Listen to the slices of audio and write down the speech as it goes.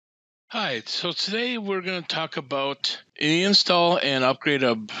Hi, so today we're going to talk about the install and upgrade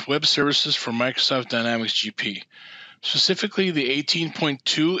of web services for Microsoft Dynamics GP, specifically the 18.2,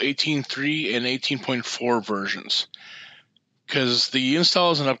 18.3, and 18.4 versions. Because the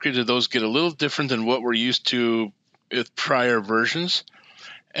installs and upgrades of those get a little different than what we're used to with prior versions.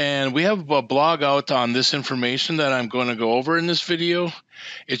 And we have a blog out on this information that I'm going to go over in this video.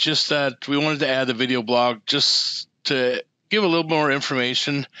 It's just that we wanted to add the video blog just to give a little more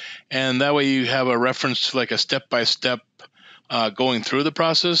information, and that way you have a reference to like a step-by-step going through the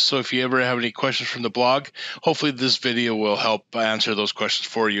process. So if you ever have any questions from the blog, hopefully this video will help answer those questions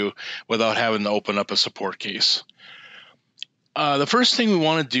for you without having to open up a support case. The first thing we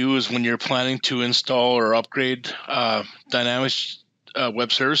want to do is when you're planning to install or upgrade Dynamics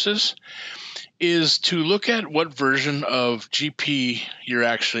web services is to look at what version of GP you're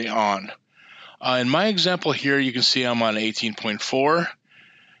actually on. In my example here, you can see I'm on 18.4.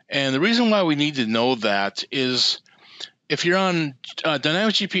 And the reason why we need to know that is if you're on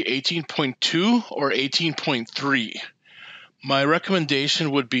Dynamics GP 18.2 or 18.3, my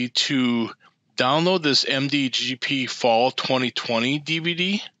recommendation would be to download this MDGP Fall 2020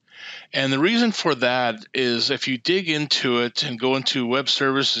 DVD. And the reason for that is if you dig into it and go into web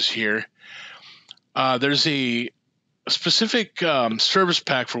services here, there's a specific service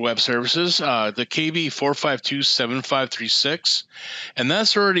pack for web services, the KB4527536, and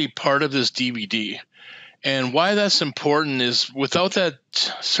that's already part of this DVD. And why that's important is without that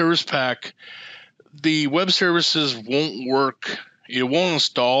service pack, the web services won't work. It won't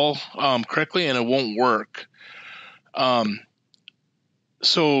install correctly, and it won't work.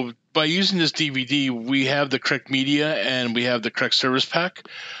 So by using this DVD, we have the correct media and we have the correct service pack.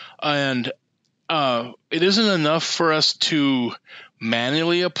 And it isn't enough for us to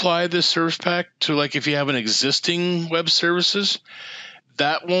manually apply this service pack to, like, if you have an existing web services,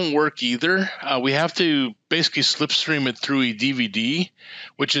 that won't work either. We have to basically slipstream it through a DVD,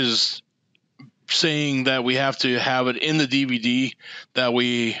 which is saying that we have to have it in the DVD that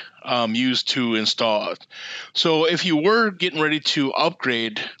we use to install it. So if you were getting ready to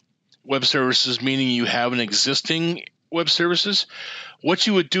upgrade web services, meaning you have an existing web services, what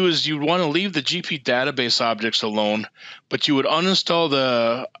you would do is you'd want to leave the GP database objects alone, but you would uninstall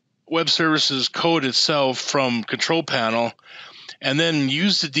the web services code itself from Control Panel and then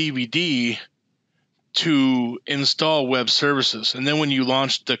use the DVD to install web services. And then when you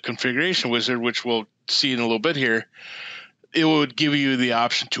launch the configuration wizard, which we'll see in a little bit here, it would give you the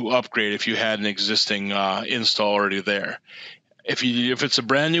option to upgrade if you had an existing install already there. If it's a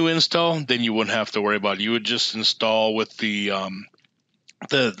brand new install, then you wouldn't have to worry about it. You would just install with the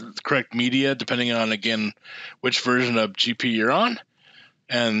correct media, depending on, again, which version of GP you're on,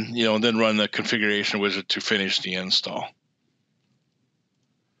 and then run the configuration wizard to finish the install.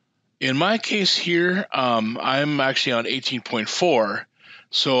 In my case here, I'm actually on 18.4,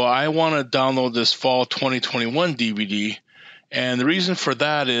 so I want to download this Fall 2021 DVD, and the reason for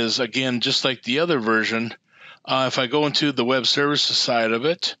that is, again, just like the other version, if I go into the web services side of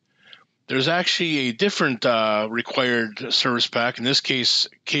it, there's actually a different required service pack, in this case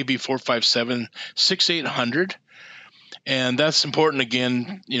KB4576800, and that's important.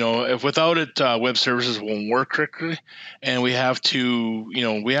 Again, if without it, web services won't work correctly, and we have to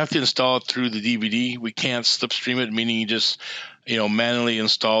install it through the DVD. We can't slipstream it, meaning you just manually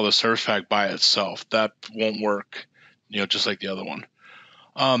install the service pack by itself. That won't work, just like the other one.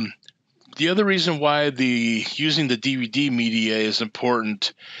 The other reason why using the DVD media is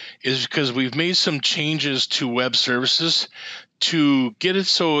important is because we've made some changes to web services to get it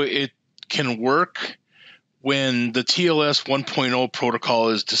so it can work when the TLS 1.0 protocol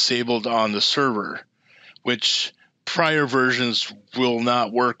is disabled on the server, which prior versions will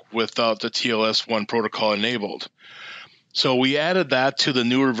not work without the TLS 1 protocol enabled. So we added that to the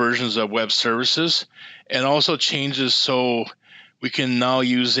newer versions of web services, and also changes so we can now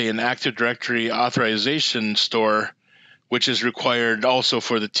use an Active Directory authorization store, which is required also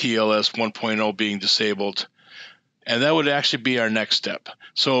for the TLS 1.0 being disabled. And that would actually be our next step.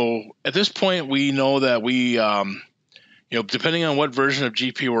 So at this point, we know that we, depending on what version of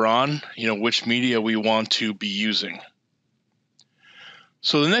GP we're on, which media we want to be using.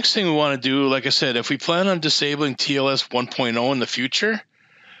 So the next thing we want to do, like I said, if we plan on disabling TLS 1.0 in the future,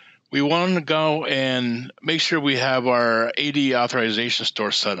 we want to go and make sure we have our AD authorization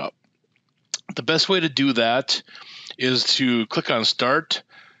store set up. The best way to do that is to click on Start,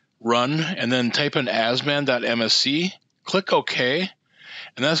 Run, and then type in asman.msc, click OK,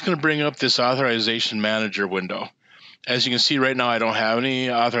 and that's going to bring up this authorization manager window. As you can see right now, I don't have any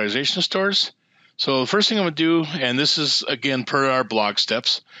authorization stores. So the first thing I'm going to do, and this is, again, per our blog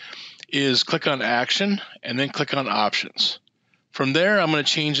steps, is click on Action and then click on Options. From there, I'm going to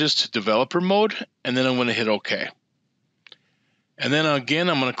change this to Developer Mode, and then I'm going to hit OK. And then again,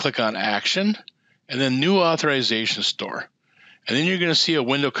 I'm going to click on Action and then New Authorization Store. And then you're going to see a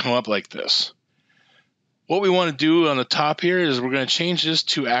window come up like this. What we want to do on the top here is we're going to change this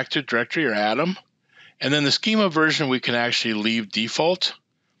to Active Directory or Atom. And then the schema version we can actually leave default.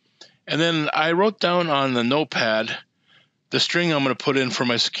 And then I wrote down on the notepad the string I'm going to put in for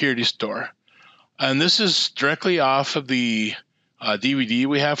my security store. And this is directly off of the DVD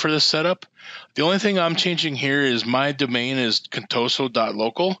we have for this setup. The only thing I'm changing here is my domain is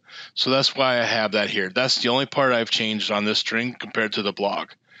contoso.local. So that's why I have that here. That's the only part I've changed on this string compared to the blog.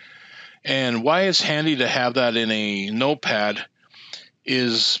 And why it's handy to have that in a notepad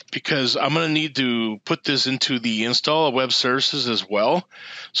is because I'm going to need to put this into the install of web services as well.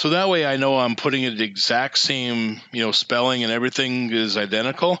 So that way I know I'm putting it the exact same, spelling and everything is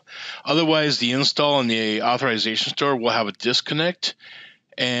identical. Otherwise, the install and the authorization store will have a disconnect.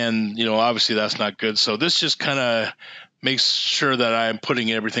 And, obviously that's not good. So this just kind of makes sure that I'm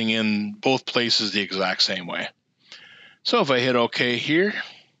putting everything in both places the exact same way. So if I hit OK here,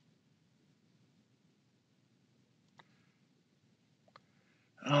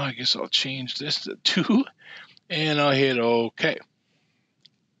 I guess I'll change this to 2, and I'll hit OK.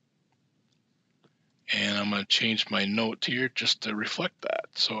 And I'm going to change my note here just to reflect that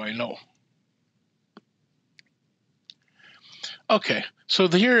so I know. Okay, so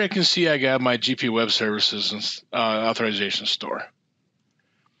here I can see I got my GP Web Services and authorization store.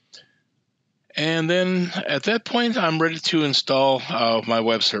 And then at that point, I'm ready to install my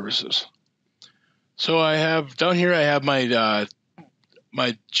web services. So I have down here, I have my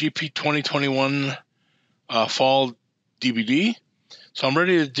my GP 2021 fall DVD. So I'm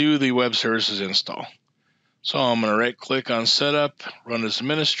ready to do the web services install. So I'm going to right click on Setup, Run as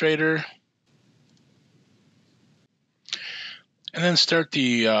Administrator, and then start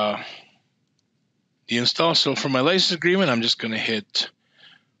the install. So for my license agreement, I'm just going to hit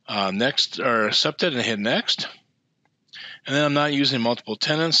Next or Accept it and hit Next. And then I'm not using multiple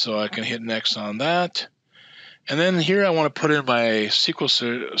tenants, so I can hit Next on that. And then here I want to put in my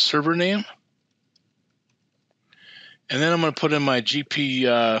SQL Server name. And then I'm going to put in my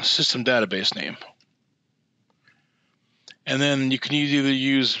GP system database name. And then you can either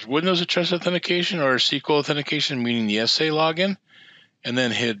use Windows Trust Authentication or SQL Authentication, meaning the SA login, and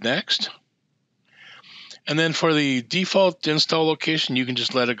then hit Next. And then for the default install location, you can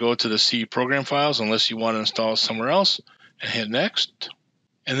just let it go to the C program files unless you want to install it somewhere else, and hit Next.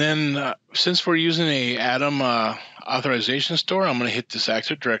 And then since we're using a Atom authorization store, I'm going to hit this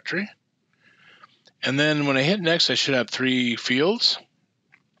Active Directory. And then when I hit Next, I should have 3 fields.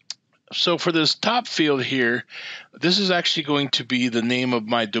 So for this top field here, this is actually going to be the name of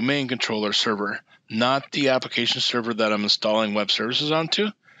my domain controller server, not the application server that I'm installing web services onto.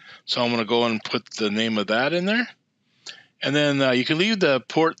 So I'm going to go and put the name of that in there. And then you can leave the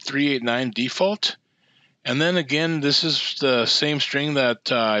port 389 default. And then again, this is the same string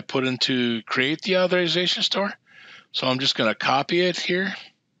that I put in to create the authorization store. So I'm just going to copy it here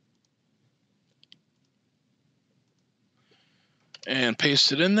and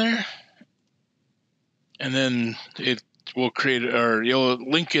paste it in there. And then it will create, or you'll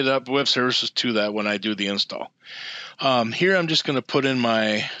link it up web services to that when I do the install. Here I'm just going to put in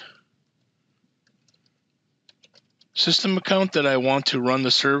my system account that I want to run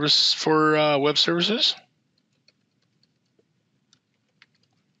the service for web services.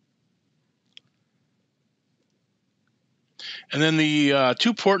 And then the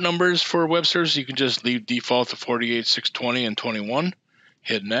 2 port numbers for web services, you can just leave default to 48, 620, and 21.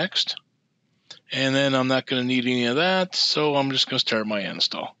 Hit Next. And then I'm not going to need any of that, so I'm just going to start my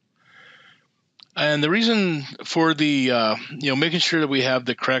install. And the reason for the, making sure that we have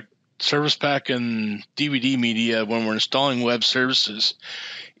the correct service pack and DVD media when we're installing web services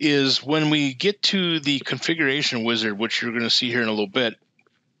is when we get to the configuration wizard, which you're going to see here in a little bit,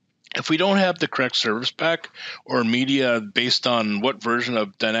 if we don't have the correct service pack or media based on what version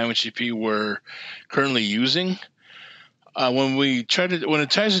of Dynamics GP we're currently using, when it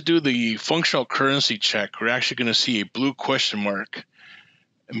tries to do the functional currency check, we're actually going to see a blue question mark,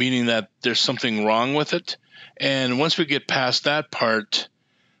 meaning that there's something wrong with it. And once we get past that part,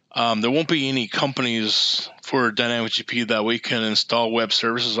 there won't be any companies for Dynamics GP that we can install web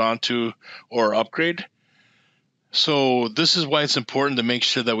services onto or upgrade. So this is why it's important to make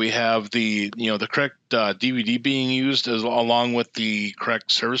sure that we have the correct DVD being used along with the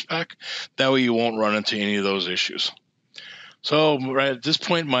correct service pack. That way you won't run into any of those issues. So right at this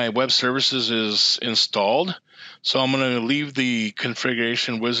point, my web services is installed. So I'm going to leave the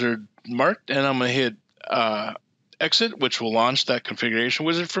configuration wizard marked, and I'm going to hit exit, which will launch that configuration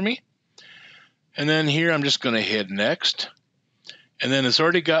wizard for me. And then here I'm just going to hit next. And then it's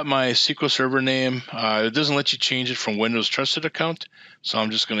already got my SQL Server name. It doesn't let you change it from Windows Trusted Account. So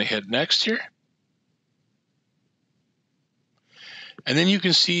I'm just going to hit next here. And then you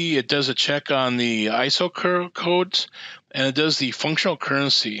can see it does a check on the ISO codes, and it does the functional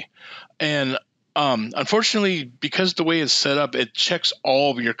currency. And unfortunately, because the way it's set up, it checks all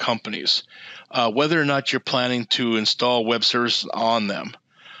of your companies, whether or not you're planning to install web services on them.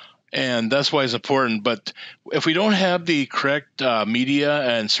 And that's why it's important. But if we don't have the correct media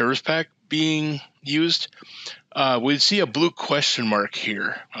and service pack being used, we'd see a blue question mark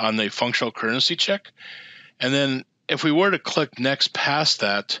here on the functional currency check. And then if we were to click next past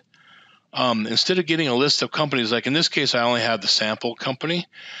that, instead of getting a list of companies, like in this case, I only have the sample company,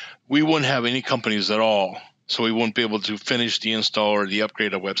 we wouldn't have any companies at all. So we wouldn't be able to finish the install or the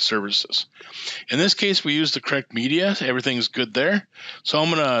upgrade of web services. In this case, we use the correct media. Everything's good there. So I'm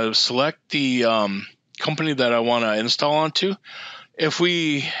going to select the company that I want to install onto. If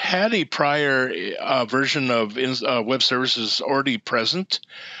we had a prior version of web services already present,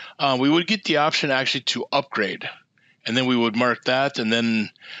 we would get the option actually to upgrade. And then we would mark that, and then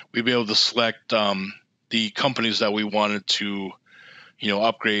we'd be able to select the companies that we wanted to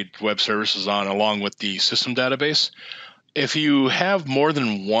upgrade web services on along with the system database. If you have more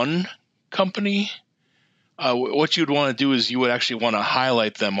than one company, what you'd want to do is you would actually want to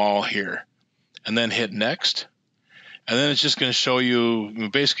highlight them all here and then hit next. And then it's just going to show you,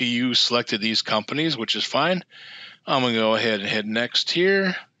 basically you selected these companies, which is fine. I'm going to go ahead and hit next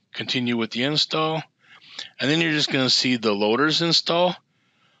here, continue with the install. And then you're just going to see the loaders install.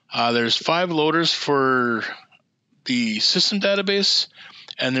 There's 5 loaders for the system database,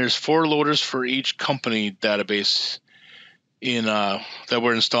 and there's 4 loaders for each company database in that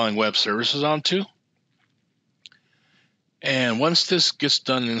we're installing web services onto. And once this gets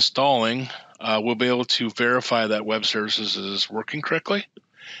done installing, we'll be able to verify that web services is working correctly.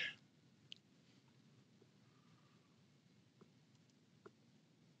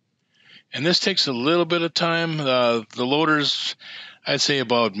 And this takes a little bit of time. The loaders, I'd say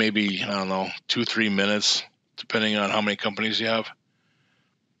about maybe, 2-3 minutes, depending on how many companies you have.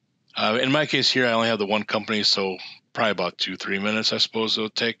 In my case here, I only have the one company, so probably about 2-3 minutes, I suppose it'll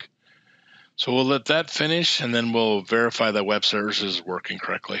take. So we'll let that finish, and then we'll verify that web services is working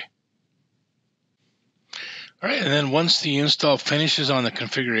correctly. All right, and then once the install finishes on the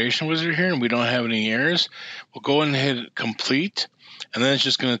configuration wizard here and we don't have any errors, we'll go and hit complete. And then it's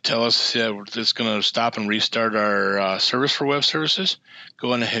just going to tell us it's going to stop and restart our service for web services.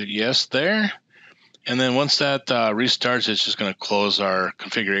 Go and hit yes there. And then once that restarts, it's just going to close our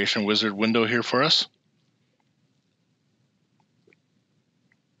configuration wizard window here for us.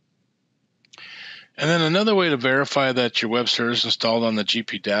 And then another way to verify that your web service is installed on the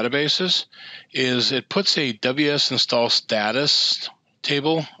GP databases is it puts a WS install status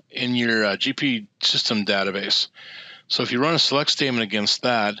table in your GP system database. So if you run a select statement against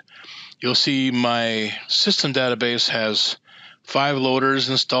that, you'll see my system database has 5 loaders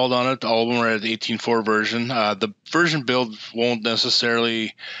installed on it. All of them are at the 18.4 version. The version build won't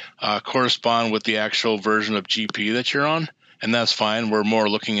necessarily correspond with the actual version of GP that you're on, and that's fine. We're more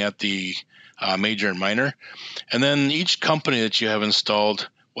looking at the major and minor. And then each company that you have installed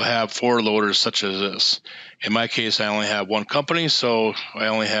will have 4 loaders such as this. In my case, I only have one company, so I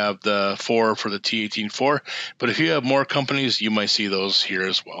only have the 4 for the T18.4. But if you have more companies, you might see those here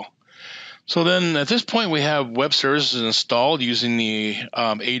as well. So then at this point, we have web services installed using the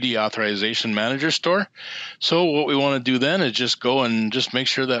AD Authorization Manager store. So what we want to do then is just go and just make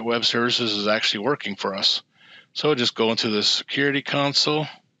sure that web services is actually working for us. So just go into the Security Console.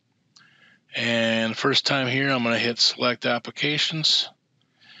 And first time here, I'm going to hit Select Applications.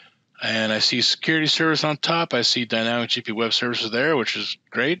 And I see Security Service on top. I see Dynamic GP Web Services there, which is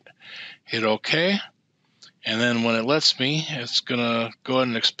great. Hit OK. And then when it lets me, it's going to go ahead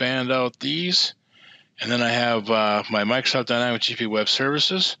and expand out these. And then I have my Microsoft Dynamic GP Web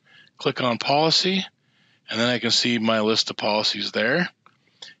Services. Click on Policy. And then I can see my list of policies there.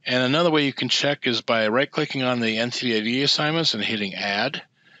 And another way you can check is by right-clicking on the Entity ID assignments and hitting Add.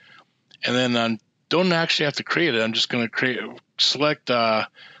 And then I don't actually have to create it. I'm just going to select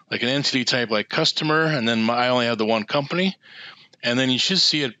like an entity type like customer, and then I only have the one company. And then you should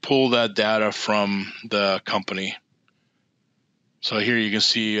see it pull that data from the company. So here you can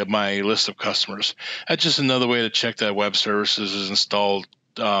see my list of customers. That's just another way to check that web services is installed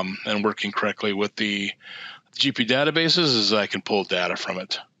and working correctly with the GP databases, is I can pull data from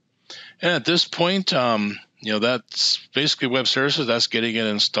it. And at this point, That's basically web services. That's getting it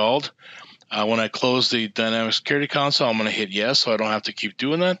installed. When I close the Dynamic Security Console, I'm going to hit yes, so I don't have to keep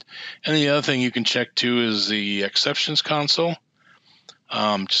doing that. And the other thing you can check too is the exceptions console.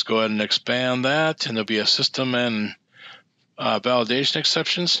 Just go ahead and expand that, and there'll be a system and validation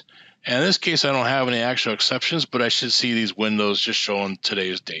exceptions. And in this case, I don't have any actual exceptions, but I should see these windows just showing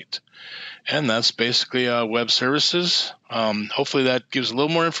today's date. And that's basically web services. Hopefully that gives a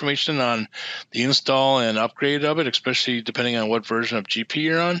little more information on the install and upgrade of it, especially depending on what version of GP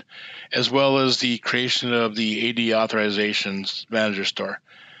you're on, as well as the creation of the AD Authorizations Manager Store.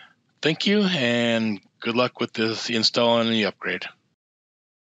 Thank you, and good luck with the install and the upgrade.